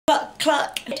But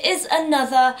cluck, it is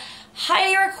another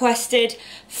highly requested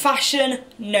Fashion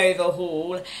Nova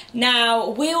haul. Now,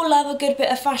 we all love a good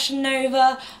bit of Fashion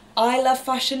Nova. I love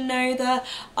Fashion Nova.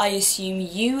 I assume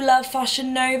you love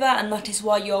Fashion Nova, and that is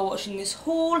why you're watching this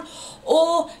haul.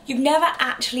 Or you've never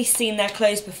actually seen their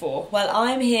clothes before. Well,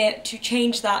 I'm here to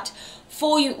change that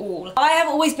for you all. I have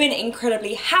always been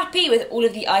incredibly happy with all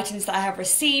of the items that I have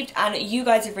received, and you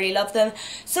guys have really loved them.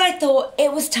 So I thought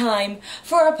it was time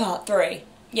for a part 3.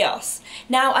 Yes.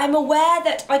 Now, I'm aware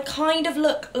that I kind of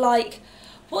look like,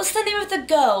 what's the name of the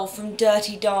girl from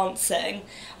Dirty Dancing?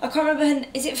 I can't remember her,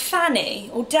 is it Fanny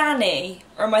or Danny?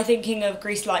 Or am I thinking of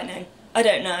Grease Lightning? I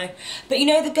don't know. But you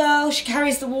know the girl, she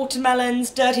carries the watermelons,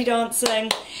 Dirty Dancing.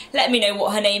 Let me know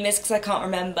what her name is because I can't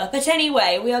remember. But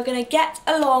anyway, we are going to get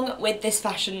along with this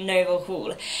Fashion Nova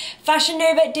haul. Fashion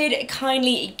Nova did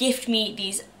kindly gift me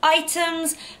these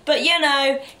items, but you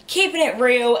know, keeping it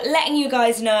real, letting you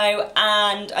guys know,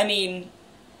 and I mean,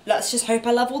 let's just hope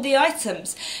I love all the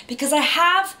items. Because I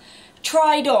have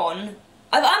tried on,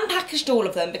 I've unpackaged all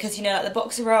of them because, you know, like the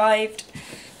box arrived.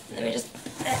 Let me just,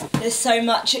 there's so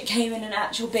much, it came in an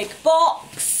actual big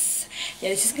box. Yeah,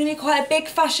 this is going to be quite a big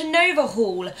Fashion Nova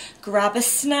haul. Grab a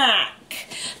snack.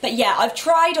 But yeah, I've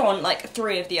tried on like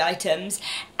 3 of the items,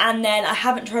 and then I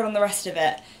haven't tried on the rest of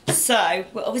it. So,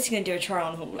 we're obviously going to do a try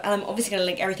on haul, and I'm obviously going to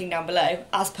link everything down below,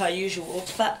 as per usual.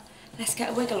 But let's get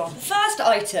a wiggle on. The first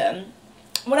item,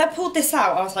 when I pulled this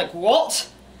out, I was like, what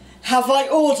have I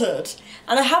ordered?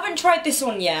 And I haven't tried this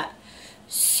on yet.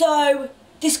 So,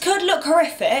 this could look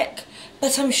horrific,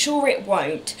 but I'm sure it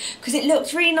won't, because it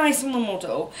looks really nice on the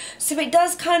model. So it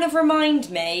does kind of remind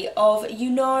me of,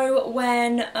 you know,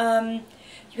 when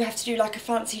you have to do like a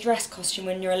fancy dress costume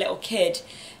when you're a little kid.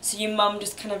 So your mum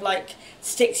just kind of like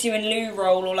sticks you in loo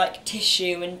roll or like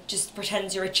tissue and just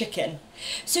pretends you're a chicken.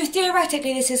 So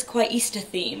theoretically this is quite Easter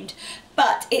themed,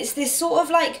 but it's this sort of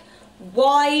like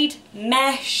wide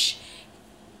mesh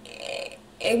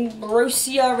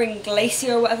Inglacia,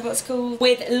 whatever that's called,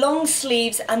 with long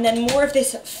sleeves and then more of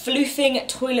this floofing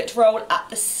toilet roll at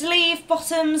the sleeve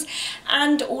bottoms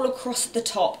and all across the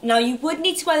top. Now you would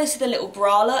need to wear this with a little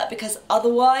bralette because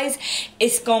otherwise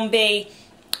it's gonna be,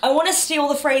 I want to steal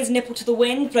the phrase nipple to the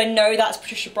wind, but I know that's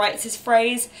Patricia Brights'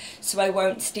 phrase, so I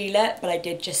won't steal it, but I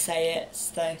did just say it,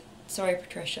 so sorry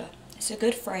Patricia. It's a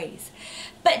good phrase.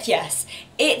 But yes,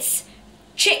 it's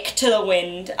chick to the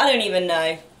wind, I don't even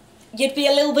know. You'd be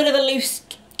a little bit of a loose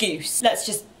goose. Let's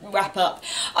just wrap up.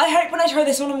 I hope when I try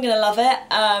this on I'm going to love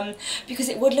it, because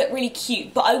it would look really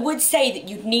cute, but I would say that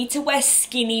you'd need to wear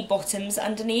skinny bottoms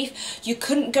underneath. You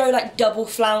couldn't go like double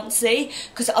flouncy,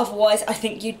 because otherwise I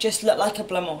think you'd just look like a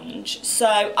blancmange.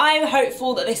 So I'm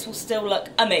hopeful that this will still look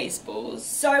amazeballs.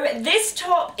 So this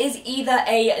top is either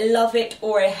a love it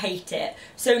or a hate it.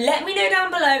 So let me know down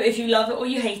below if you love it or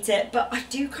you hate it, but I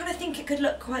do kind of think it could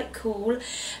look quite cool,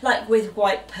 like with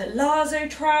white palazzo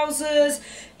trousers.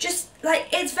 Just like,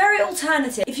 it's very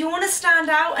alternative. If you want to stand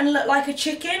out and look like a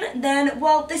chicken, then,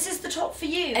 well, this is the top for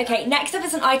you. Okay, next up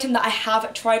is an item that I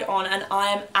have tried on and I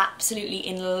am absolutely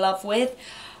in love with.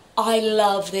 I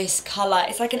love this colour.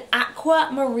 It's like an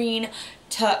aquamarine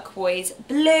turquoise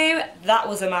blue. That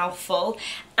was a mouthful.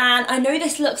 And I know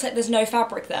this looks like there's no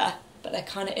fabric there, but there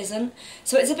kind of isn't.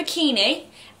 So it's a bikini,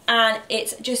 and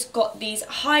it's just got these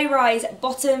high-rise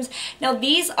bottoms. Now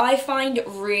these I find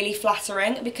really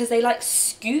flattering because they like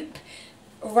scoop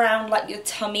around like your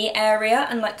tummy area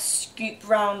and like scoop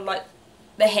around like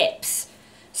the hips.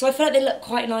 So I feel like they look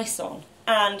quite nice on.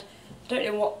 And I don't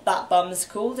know what that bum's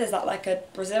called. Is that like a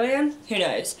Brazilian? Who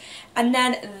knows? And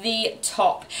then the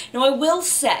top. Now I will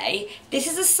say, this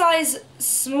is a size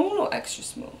small or extra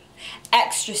small?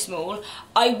 Extra small.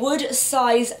 I would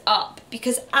size up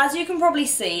because as you can probably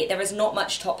see there is not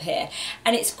much top here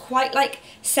and it's quite like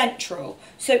central,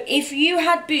 so if you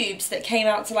had boobs that came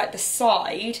out to like the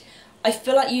side I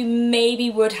feel like you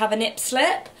maybe would have a nip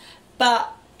slip,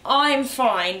 but I'm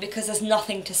fine because there's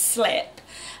nothing to slip.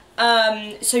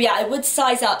 So yeah, I would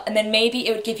size up and then maybe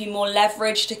it would give you more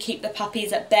leverage to keep the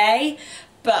puppies at bay.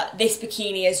 But this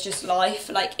bikini is just life.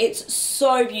 Like, it's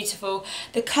so beautiful.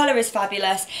 The colour is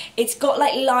fabulous. It's got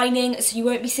like lining, so you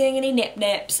won't be seeing any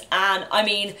nips. And I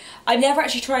mean, I've never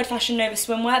actually tried Fashion Nova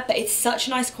swimwear, but it's such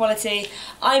nice quality.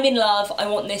 I'm in love. I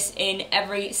want this in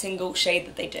every single shade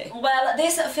that they do. Well,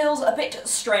 this feels a bit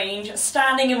strange,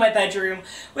 standing in my bedroom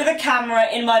with a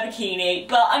camera in my bikini.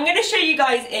 But I'm going to show you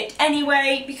guys it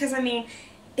anyway, because I mean,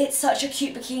 it's such a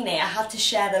cute bikini, I have to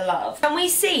share the love. And we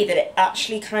see that it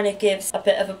actually kind of gives a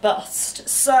bit of a bust.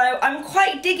 So I'm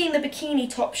quite digging the bikini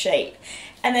top shape.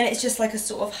 and then it's just like a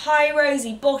sort of high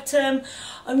rosy bottom.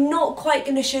 I'm not quite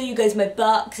going to show you guys my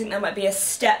butt because I think that might be a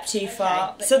step too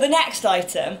far. So the next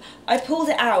item, I pulled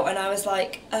it out and I was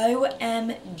like,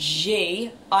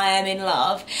 OMG, I am in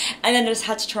love. And then I just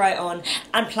had to try it on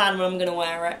and plan when I'm going to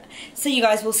wear it. So you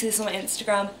guys will see this on my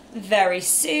Instagram very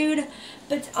soon.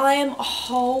 But I am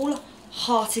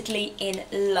wholeheartedly in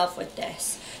love with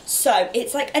this. So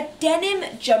it's like a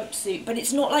denim jumpsuit, but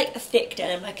it's not like a thick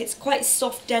denim, like it's quite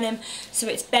soft denim, so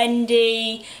it's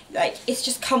bendy, like it's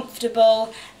just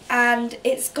comfortable, and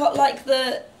it's got like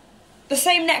the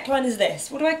same neckline as this.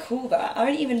 What do I call that? I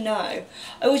don't even know.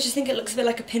 I always just think it looks a bit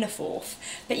like a pinafore.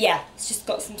 But yeah, it's just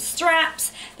got some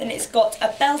straps, then it's got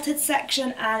a belted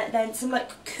section, and then some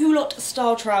like culotte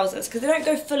style trousers, because they don't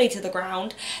go fully to the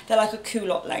ground, they're like a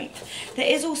culotte length. There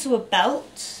is also a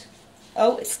belt.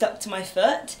 Oh, it's stuck to my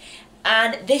foot.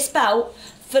 And this belt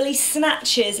fully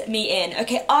snatches me in.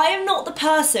 Okay, I am not the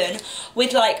person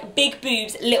with like big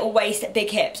boobs, little waist, big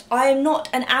hips. I am not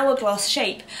an hourglass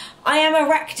shape. I am a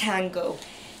rectangle.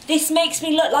 This makes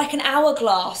me look like an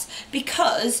hourglass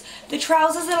because the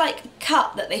trousers are like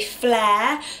cut that they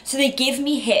flare, so they give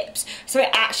me hips, so I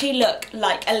actually look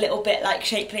like a little bit like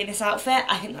shapely in this outfit.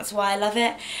 I think that's why I love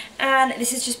it, and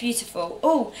this is just beautiful.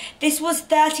 Oh, this was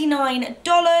 $39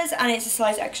 and it's a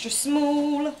size extra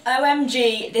small.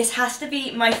 OMG, this has to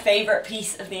be my favourite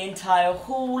piece of the entire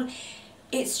haul.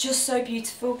 It's just so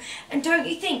beautiful. And don't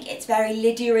you think it's very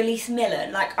Lydia Elise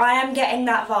Millen? Like, I am getting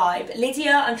that vibe.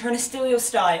 Lydia, I'm trying to steal your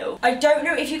style. I don't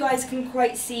know if you guys can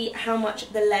quite see how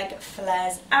much the leg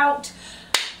flares out,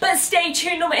 but stay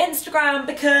tuned on my Instagram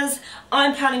because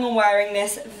I'm planning on wearing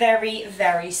this very,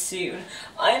 very soon.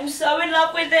 I'm so in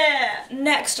love with it.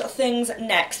 Next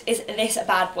is this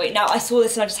bad boy. Now, I saw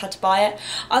this and I just had to buy it.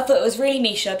 I thought it was really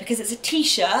Misha because it's a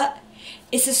t-shirt,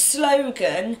 it's a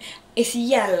slogan, it's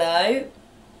yellow.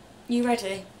 You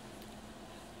ready?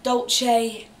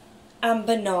 Dolce and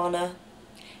banana.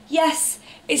 Yes,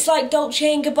 it's like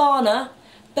Dolce and Gabbana,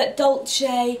 but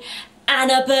Dolce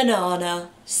and a banana.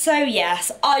 So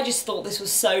yes, I just thought this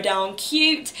was so damn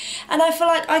cute, and I feel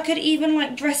like I could even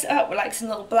like dress it up with like some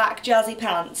little black jazzy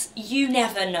pants. You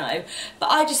never know. But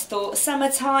I just thought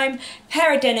summertime,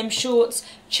 pair of denim shorts,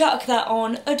 chuck that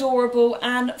on, adorable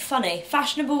and funny.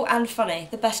 Fashionable and funny,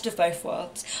 the best of both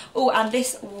worlds. Oh, and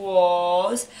this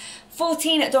was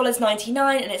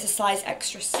 $14.99 and it's a size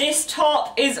extra. This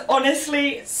top is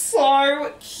honestly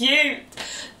so cute.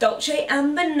 Dolce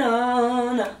and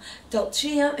banana.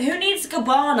 Dolce and... Who needs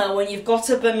Gabbana when you've got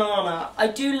a banana? I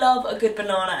do love a good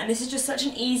banana, and this is just such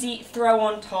an easy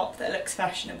throw-on top that looks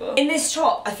fashionable. In this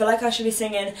top, I feel like I should be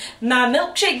singing, my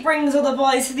milkshake brings all the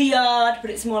boys to the yard, but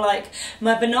it's more like,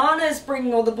 my bananas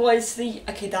bring all the boys to the...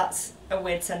 Okay, that's a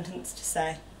weird sentence to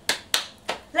say.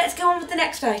 Let's go on with the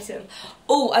next item.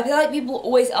 Oh, I feel like people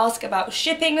always ask about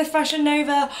shipping with Fashion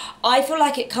Nova. I feel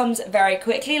like it comes very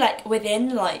quickly, like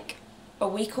within like a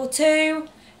week or two.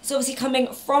 It's obviously coming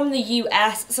from the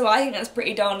US, so I think that's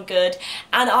pretty darn good.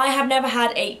 And I have never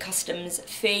had a customs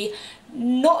fee.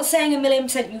 Not saying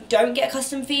 1,000,000% you don't get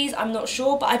custom fees, I'm not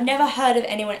sure, but I've never heard of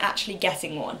anyone actually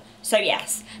getting one. So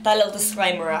yes, that little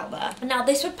disclaimer out there. Now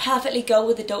this would perfectly go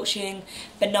with the Dolce and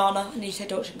Banana, I need to say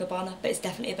Dolce and Gabbana, but it's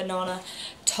definitely a banana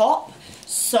top.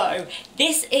 So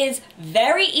this is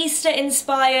very Easter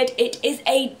inspired. It is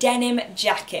a denim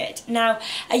jacket. Now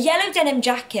a yellow denim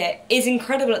jacket is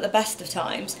incredible at the best of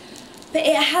times, but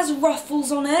it has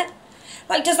ruffles on it.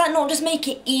 Like, does that not just make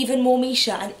it even more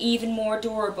Misha and even more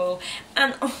adorable?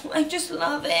 And oh, I just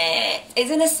love it. It's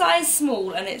in a size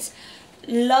small and it's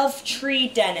Love Tree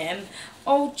denim.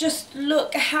 Oh, just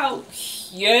look how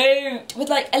cute. With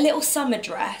like a little summer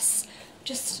dress.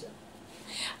 Just,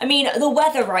 I mean, the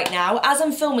weather right now, as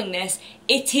I'm filming this,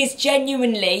 it is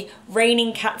genuinely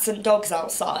raining cats and dogs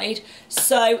outside.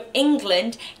 So,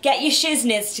 England, get your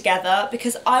shiznies together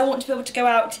because I want to be able to go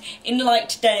out in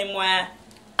light denim wear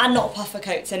and not puffer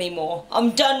coats anymore.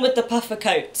 I'm done with the puffer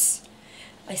coats.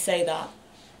 I say that.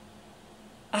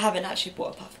 I haven't actually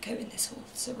bought a puffer coat in this haul,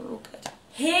 so we're all good.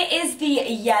 Here is the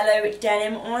yellow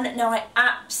denim on. Now I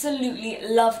absolutely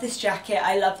love this jacket.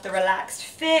 I love the relaxed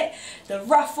fit, the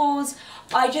ruffles.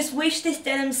 I just wish this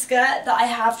denim skirt that I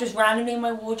have just randomly in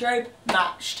my wardrobe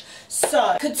matched.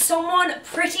 So, could someone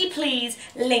pretty please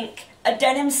link a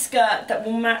denim skirt that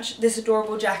will match this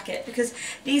adorable jacket, because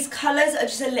these colours are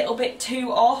just a little bit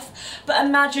too off. But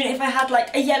imagine if I had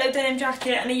like a yellow denim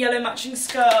jacket and a yellow matching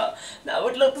skirt, that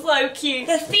would look so cute.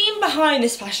 The theme behind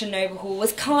this Fashion Nova haul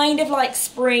was kind of like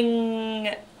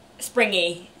springy.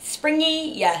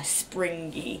 Yeah,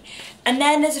 springy. And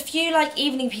then there's a few like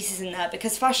evening pieces in there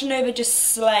because Fashion Nova just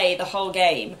slay the whole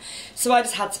game. So I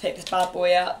just had to pick this bad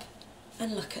boy up.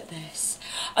 And look at this.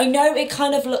 I know it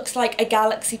kind of looks like a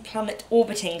galaxy planet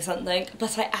orbiting something,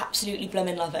 but I absolutely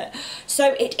blooming love it.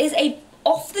 So it is a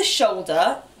off the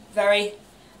shoulder, very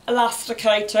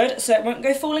elasticated, so it won't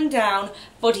go falling down,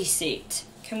 bodysuit.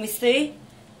 Can we see?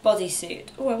 Bodysuit.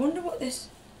 Oh, I wonder what this...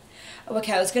 Oh,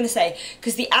 okay, I was going to say,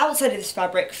 because the outside of this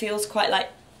fabric feels quite like...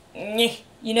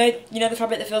 You know the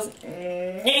fabric that feels...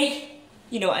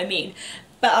 You know what I mean.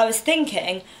 But I was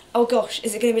thinking, oh gosh,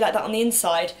 is it going to be like that on the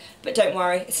inside? But don't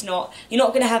worry, it's not. You're not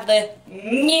going to have the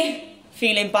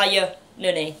feeling by your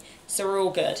nunny. So we're all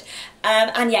good.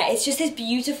 And yeah, it's just this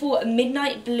beautiful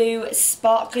midnight blue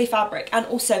sparkly fabric. And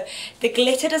also, the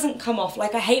glitter doesn't come off.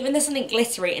 Like, I hate when there's something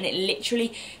glittery and it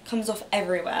literally comes off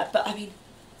everywhere. But I mean,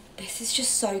 this is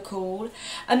just so cool.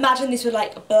 Imagine this with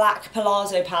like black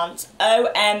palazzo pants.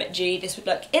 OMG, this would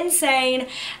look insane.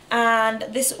 And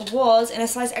this was in a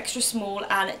size extra small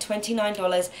and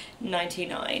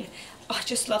 $29.99. I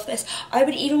just love this. I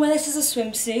would even wear this as a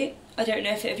swimsuit. I don't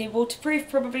know if it would be waterproof,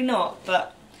 probably not,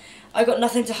 but I got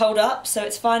nothing to hold up, so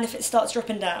it's fine if it starts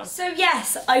dropping down. So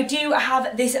yes, I do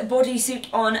have this bodysuit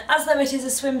on as though it is a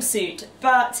swimsuit,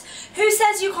 but who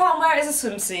says you can't wear it as a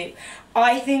swimsuit?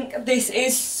 I think this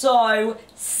is so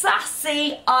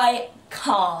sassy, I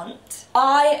can't.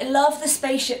 I love the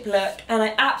spaceship look and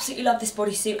I absolutely love this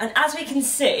bodysuit, and as we can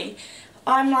see,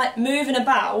 I'm like moving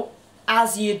about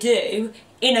as you do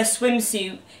in a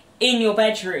swimsuit in your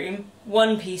bedroom,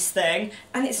 one piece thing,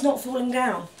 and it's not falling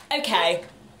down. Okay.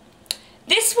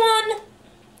 This one,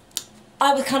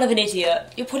 I was kind of an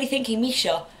idiot. You're probably thinking,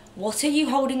 Misha, what are you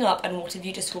holding up and what have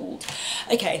you just hauled?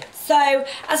 Okay, so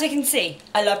as we can see,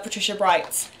 I love Patricia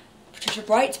Bright. Patricia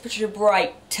Bright.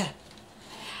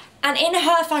 And in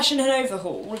her Fashion Hanover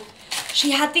haul,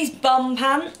 she had these bum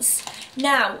pants.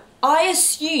 Now, I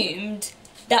assumed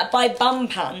that by bum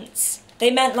pants,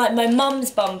 they meant like my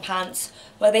mum's bum pants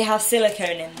where they have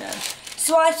silicone in them.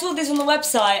 So I saw this on the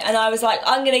website and I was like,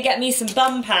 I'm going to get me some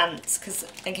bum pants, because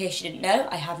in case you didn't know,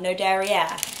 I have no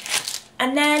derriere.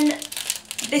 And then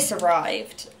this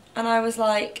arrived and I was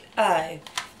like, oh.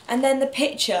 And then the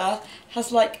picture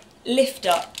has like lift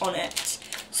up on it.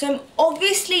 So I'm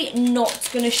obviously not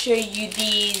going to show you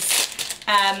these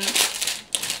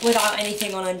without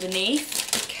anything on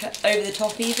underneath, over the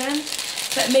top even.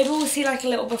 But maybe we'll see like a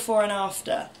little before and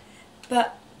after.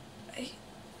 But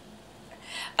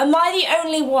am I the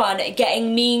only one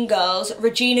getting Mean Girls,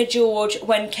 Regina George,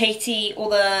 when Katie,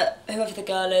 or whoever the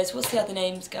girl is, what's the other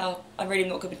names, girl? I'm really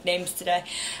not good with names today.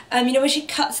 You know when she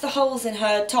cuts the holes in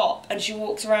her top and she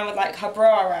walks around with like her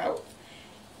bra out?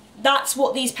 That's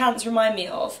what these pants remind me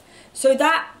of. So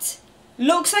that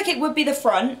looks like it would be the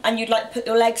front and you'd like put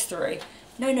your legs through.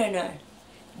 No, no, no.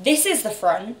 This is the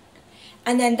front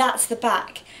and then that's the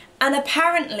back. And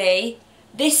apparently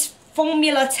this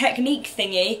formula technique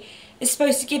thingy is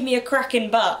supposed to give me a cracking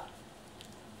butt.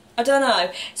 I don't know.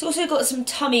 It's also got some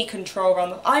tummy control around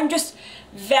them. I'm just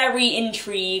very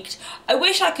intrigued. I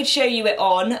wish I could show you it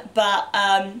on, but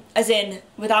as in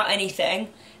without anything,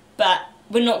 but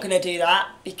we're not going to do that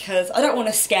because I don't want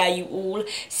to scare you all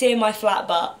seeing my flat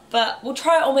butt. But we'll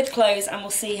try it on with clothes and we'll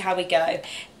see how we go.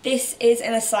 This is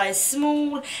in a size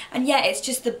small, and yeah, it's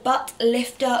just the butt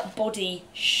lifter body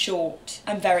short.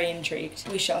 I'm very intrigued.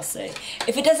 We shall see.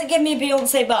 If it doesn't give me a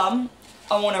Beyonce bum,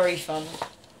 I want a refund.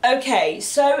 Okay,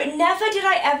 so never did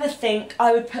I ever think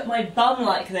I would put my bum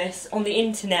like this on the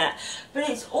internet, but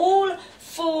it's all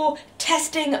for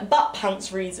testing butt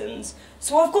pants reasons.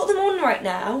 So I've got them on right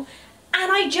now, and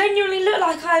I genuinely look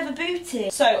like I have a booty.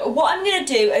 So what I'm going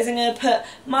to do is I'm going to put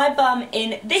my bum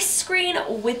in this screen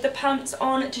with the pants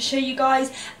on to show you guys,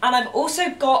 and I've also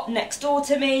got next door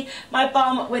to me my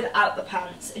bum without the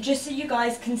pants, just so you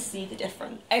guys can see the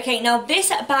difference. Okay, now this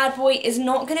bad boy is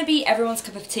not going to be everyone's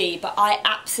cup of tea, but I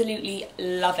absolutely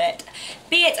love it.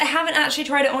 Be it I haven't actually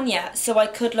tried it on yet, so I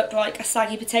could look like a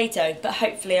saggy potato, but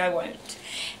hopefully I won't.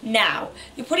 Now,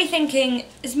 you're probably thinking,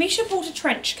 has Misha bought a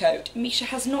trench coat? Misha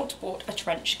has not bought a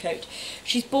trench coat.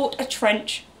 She's bought a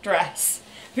trench dress,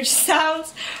 which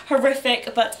sounds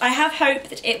horrific, but I have hope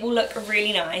that it will look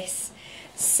really nice.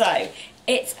 So,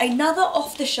 it's another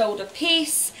off-the-shoulder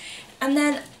piece, and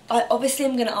then I obviously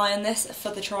am going to iron this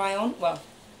for the try-on. Well,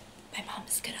 my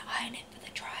mum's going to iron it for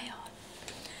the try-on.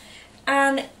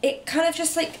 And it kind of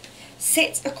just like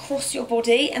sits across your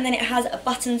body, and then it has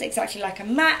buttons exactly like a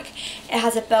Mac. It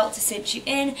has a belt to cinch you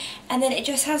in, and then it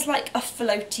just has like a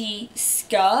floaty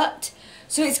skirt.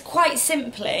 So it's quite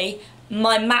simply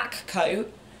my Mac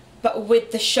coat, but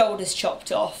with the shoulders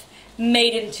chopped off,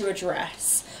 made into a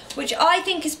dress. which I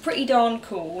think is pretty darn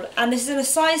cool, and this is in a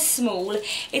size small.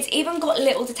 It's even got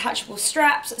little detachable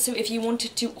straps, so if you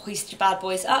wanted to hoist your bad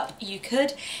boys up, you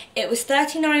could. It was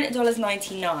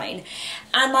 $39.99,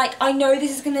 and like, I know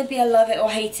this is going to be a love it or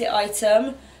hate it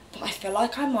item, but I feel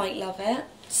like I might love it,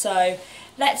 so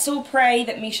let's all pray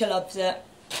that Misha loves it.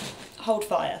 Hold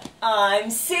fire. I'm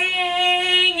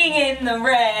singing in the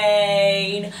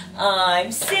rain,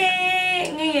 I'm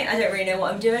singing. I don't really know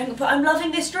what I'm doing, but I'm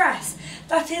loving this dress.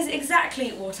 That is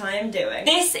exactly what I am doing.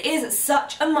 This is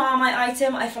such a Marmite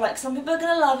item. I feel like some people are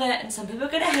going to love it and some people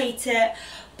are going to hate it,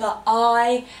 but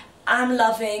I am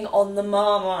loving on the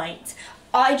Marmite.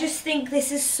 I just think this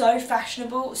is so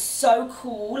fashionable, so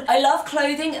cool. I love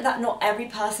clothing that not every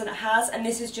person has, and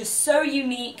this is just so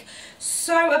unique,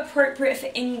 so appropriate for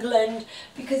England,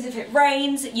 because if it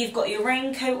rains, you've got your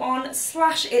raincoat on,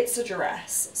 slash it's a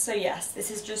dress. So yes, this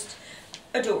is just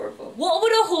adorable. What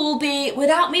would a haul be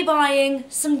without me buying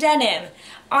some denim?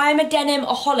 I'm a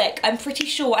denim-aholic. I'm pretty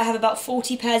sure I have about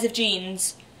 40 pairs of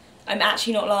jeans. I'm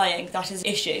actually not lying, that is an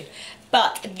issue.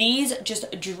 But these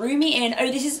just drew me in. Oh,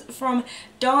 this is from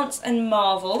Dance and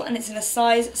Marvel, and it's in a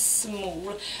size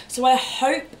small. So I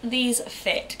hope these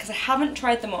fit, because I haven't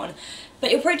tried them on.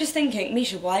 But you're probably just thinking,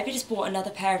 Misha, why have you just bought another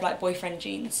pair of like boyfriend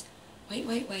jeans? Wait,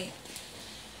 wait, wait.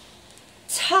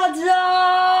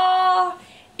 Ta-da!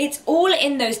 It's all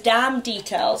in those damn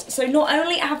details. So not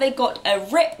only have they got a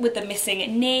rip with the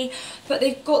missing knee, but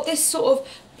they've got this sort of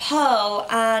pearl,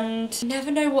 and I never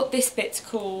know what this bit's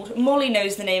called. Molly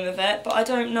knows the name of it, but I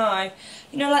don't know.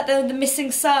 You know, like the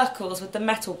missing circles with the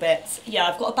metal bits. Yeah,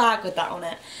 I've got a bag with that on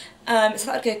it. So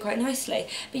that would go quite nicely.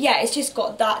 But yeah, it's just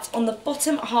got that on the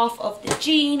bottom half of the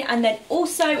jean, and then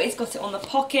also it's got it on the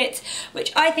pocket,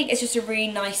 which I think is just a really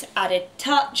nice added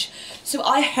touch. So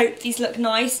I hope these look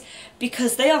nice,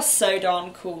 because they are so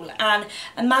darn cool. And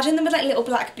imagine them with like little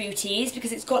black booties,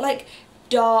 because it's got like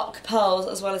dark pearls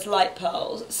as well as light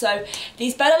pearls. So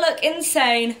these better look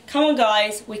insane. Come on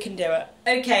guys, we can do it.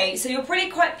 Okay, so you're probably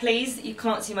quite pleased that you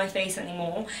can't see my face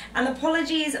anymore, and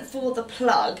apologies for the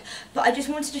plug, but I just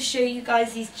wanted to show you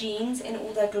guys these jeans in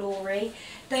all their glory.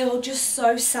 They are just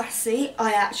so sassy.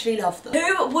 I actually love them.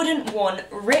 Who wouldn't want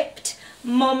ripped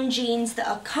mom jeans that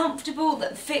are comfortable,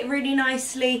 that fit really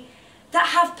nicely, that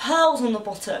have pearls on the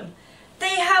bottom?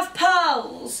 They have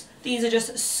pearls. These are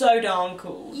just so darn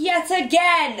cool. Yet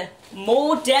again,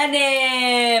 more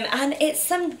denim, and it's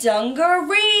some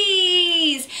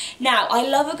dungarees. Now, I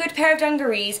love a good pair of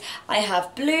dungarees. I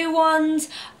have blue ones,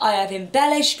 I have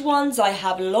embellished ones, I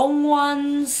have long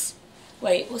ones.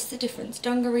 Wait, what's the difference?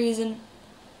 Dungarees and...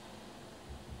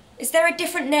 Is there a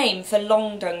different name for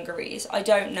long dungarees? I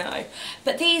don't know.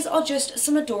 But these are just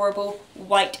some adorable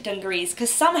white dungarees,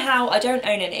 because somehow I don't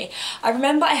own any. I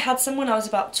remember I had some when I was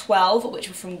about 12, which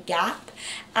were from Gap.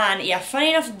 And yeah, funny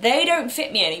enough, they don't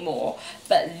fit me anymore.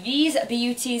 But these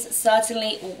beauties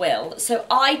certainly will. So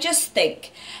I just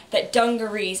think that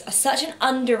dungarees are such an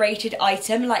underrated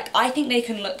item. Like, I think they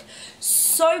can look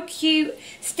so cute.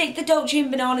 Stick the Dolce &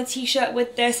 Banana t-shirt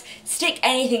with this, stick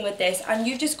anything with this, and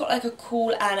you've just got like a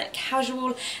cool and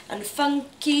casual and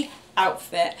funky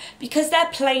outfit. Because they're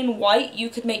plain white, you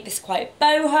could make this quite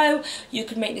boho, you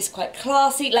could make this quite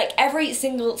classy, like every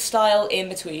single style in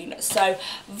between. So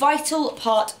vital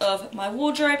part of my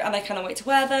wardrobe, and I cannot wait to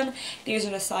wear them. These are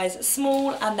in a size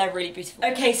small and they're really beautiful.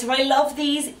 Okay, so I love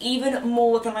these even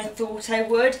more than I thought I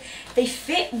would. They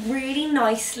fit really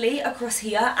nicely across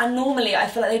here, and normally I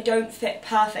feel like they don't fit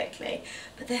perfectly,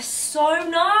 but they're so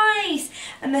nice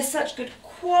and they're such good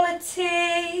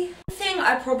quality. One thing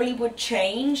I probably would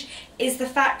change is the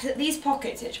fact that these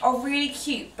pockets, which are really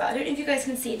cute, but I don't know if you guys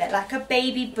can see, they're like a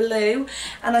baby blue,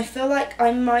 and I feel like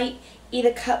I might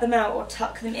either cut them out or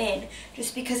tuck them in,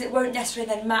 just because it won't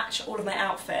necessarily then match all of my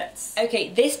outfits. Okay,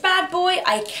 this bad boy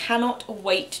I cannot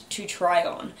wait to try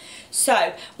on.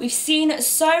 So, we've seen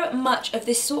so much of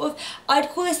this sort of, I'd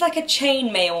call this like a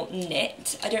chainmail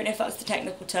knit. I don't know if that's the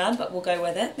technical term, but we'll go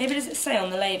with it. Maybe does it say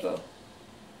on the label?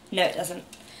 No, it doesn't.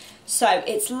 So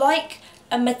it's like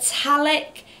a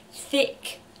metallic,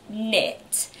 thick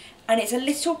knit, and it's a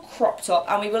little crop top,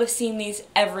 and we will have seen these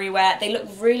everywhere. They look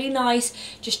really nice,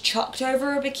 just chucked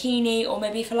over a bikini, or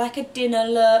maybe for like a dinner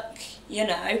look, you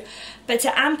know. But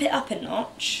to amp it up a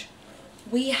notch,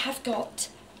 we have got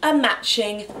a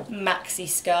matching maxi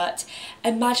skirt.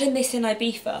 Imagine this in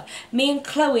Ibiza. Me and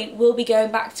Chloe will be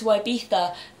going back to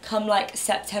Ibiza come like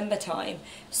September time.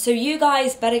 So you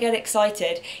guys better get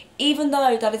excited, even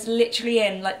though that is literally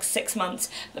in like 6 months,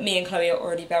 but me and Chloe are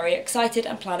already very excited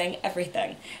and planning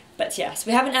everything. But yes,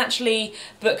 we haven't actually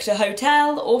booked a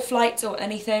hotel or flights or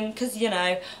anything because, you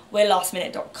know, we're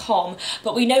lastminute.com,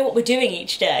 but we know what we're doing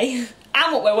each day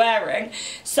and what we're wearing.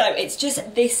 So it's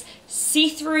just this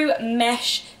see-through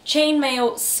mesh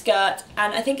chainmail skirt,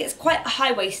 and I think it's quite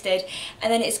high-waisted,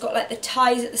 and then it's got like the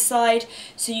ties at the side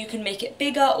so you can make it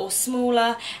bigger or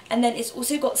smaller, and then it's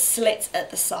also got slits at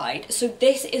the side. So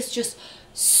this is just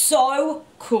so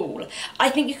cool. I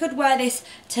think you could wear this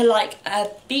to like a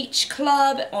beach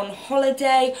club on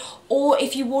holiday, or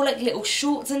if you wore like little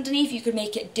shorts underneath, you could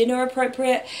make it dinner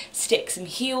appropriate, stick some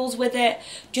heels with it.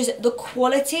 Just the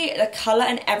quality, the colour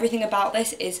and everything about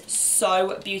this is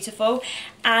so beautiful.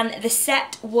 And the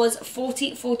set was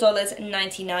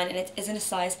 $44.99 and it is in a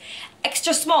size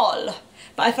extra small.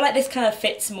 But I feel like this kind of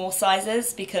fits more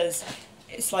sizes because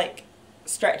it's like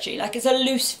stretchy, like it's a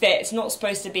loose fit, it's not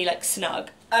supposed to be like snug.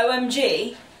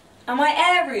 OMG, am I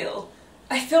Ariel?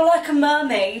 I feel like a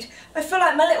mermaid. I feel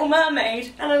like my little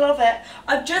mermaid and I love it.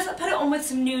 I've just put it on with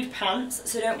some nude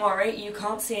pants, so don't worry, you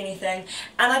can't see anything.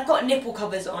 And I've got nipple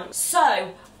covers on.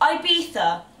 So,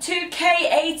 Ibiza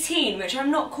 2K18, which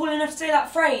I'm not cool enough to say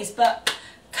that phrase, but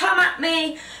come at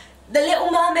me. The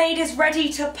Little Mermaid is ready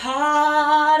to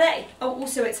party. Oh,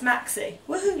 also it's maxi.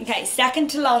 Woohoo. Okay, second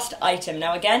to last item.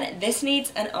 Now again, this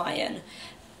needs an iron.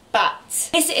 But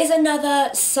this is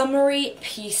another summery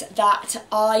piece that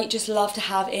I just love to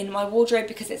have in my wardrobe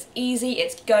because it's easy,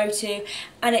 it's go-to,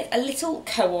 and it's a little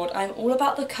co-ord. I'm all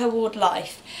about the co-ord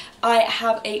life. I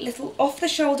have a little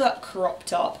off-the-shoulder crop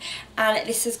top, and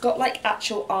this has got like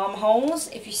actual armholes,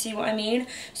 if you see what I mean.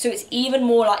 So it's even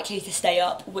more likely to stay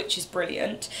up, which is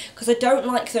brilliant, because I don't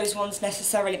like those ones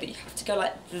necessarily, but you have to go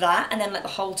like that, and then like the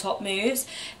whole top moves.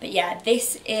 But yeah,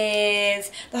 this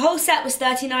is, the whole set was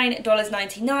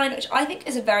 $39.99, which I think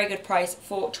is a very good price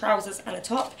for trousers and a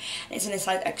top. It's in a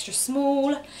size extra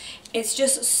small. It's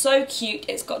just so cute.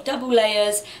 It's got double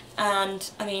layers, and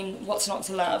I mean, what's not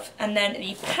to love? And then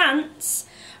the pants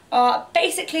are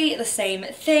basically the same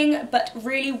thing, but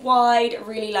really wide,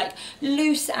 really like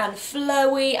loose and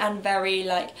flowy and very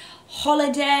like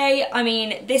holiday. I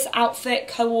mean, this outfit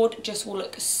co-ord just will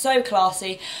look so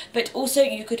classy, but also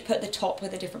you could put the top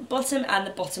with a different bottom and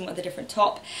the bottom with a different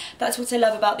top. That's what I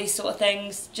love about these sort of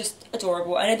things, just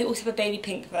adorable. I know they also have a baby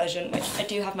pink version, which I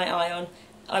do have my eye on,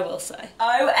 I will say.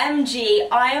 OMG,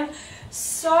 I am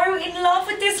so in love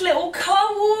with this little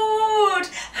co-ord.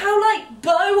 How like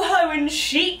boho and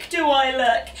chic do I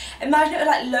look? Imagine it with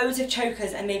like loads of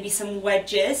chokers and maybe some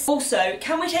wedges. Also,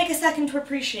 can we take a second to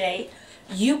appreciate,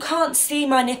 you can't see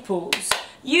my nipples.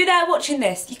 You there watching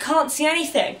this, you can't see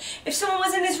anything. If someone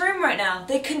was in this room right now,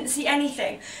 they couldn't see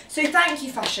anything. So thank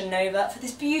you Fashion Nova for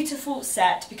this beautiful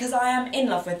set, because I am in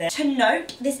love with it. To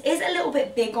note, this is a little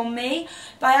bit big on me,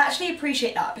 but I actually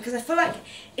appreciate that because I feel like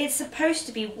it's supposed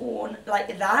to be worn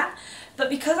like that, but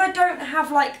because I don't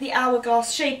have like the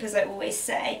hourglass shape, as I always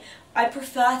say, I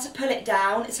prefer to pull it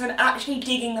down, so I'm actually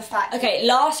digging the fact. Okay,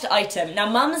 last item. Now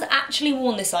Mum's actually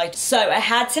worn this item, so I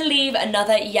had to leave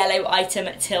another yellow item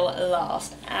till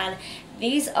last, and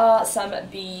these are some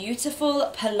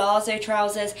beautiful palazzo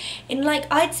trousers in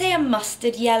like, I'd say a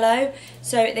mustard yellow.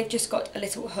 So they've just got a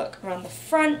little hook around the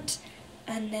front,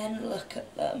 and then look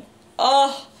at them.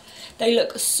 Oh, they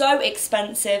look so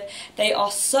expensive. They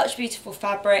are such beautiful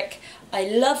fabric. I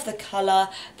love the colour,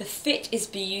 the fit is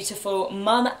beautiful,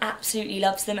 Mum absolutely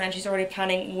loves them and she's already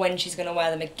planning when she's going to wear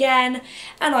them again,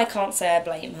 and I can't say I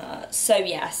blame her. So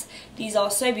yes, these are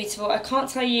so beautiful. I can't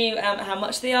tell you how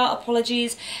much they are,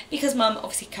 apologies, because Mum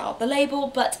obviously cut out the label,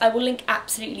 but I will link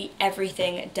absolutely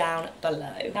everything down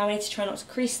below. Now I need to try not to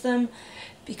crease them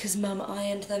because Mum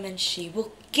ironed them and she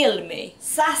will kill me.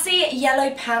 Sassy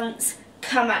yellow pants,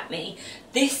 come at me.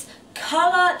 This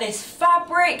colour, this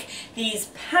fabric, these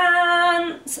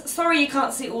pants, sorry you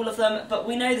can't see all of them, but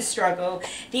we know the struggle.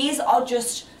 These are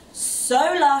just so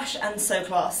lush and so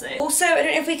classy. Also, I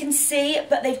don't know if we can see,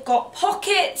 but they've got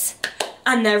pockets,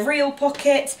 and they're real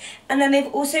pockets, and then they've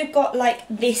also got like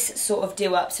this sort of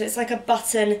do up, so it's like a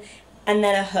button and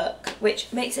then a hook,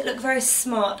 which makes it look very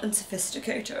smart and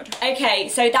sophisticated. Okay,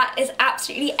 so that is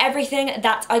absolutely everything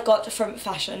that I got from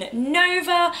Fashion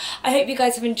Nova. I hope you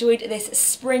guys have enjoyed this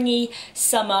springy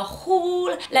summer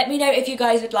haul. Let me know if you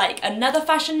guys would like another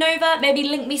Fashion Nova. Maybe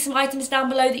link me some items down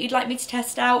below that you'd like me to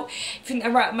test out. If you think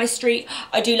they're right up my street.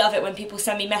 I do love it when people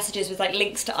send me messages with like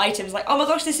links to items like, oh my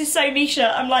gosh, this is so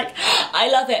Misha. I'm like,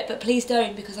 I love it, but please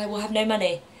don't, because I will have no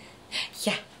money.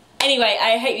 Yeah. Anyway,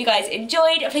 I hope you guys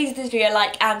enjoyed. Please give this video a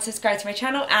like and subscribe to my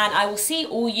channel, and I will see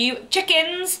all you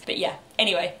chickens. But yeah,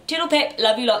 anyway, toodle pip,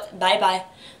 love you lots, bye bye.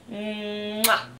 Mwah.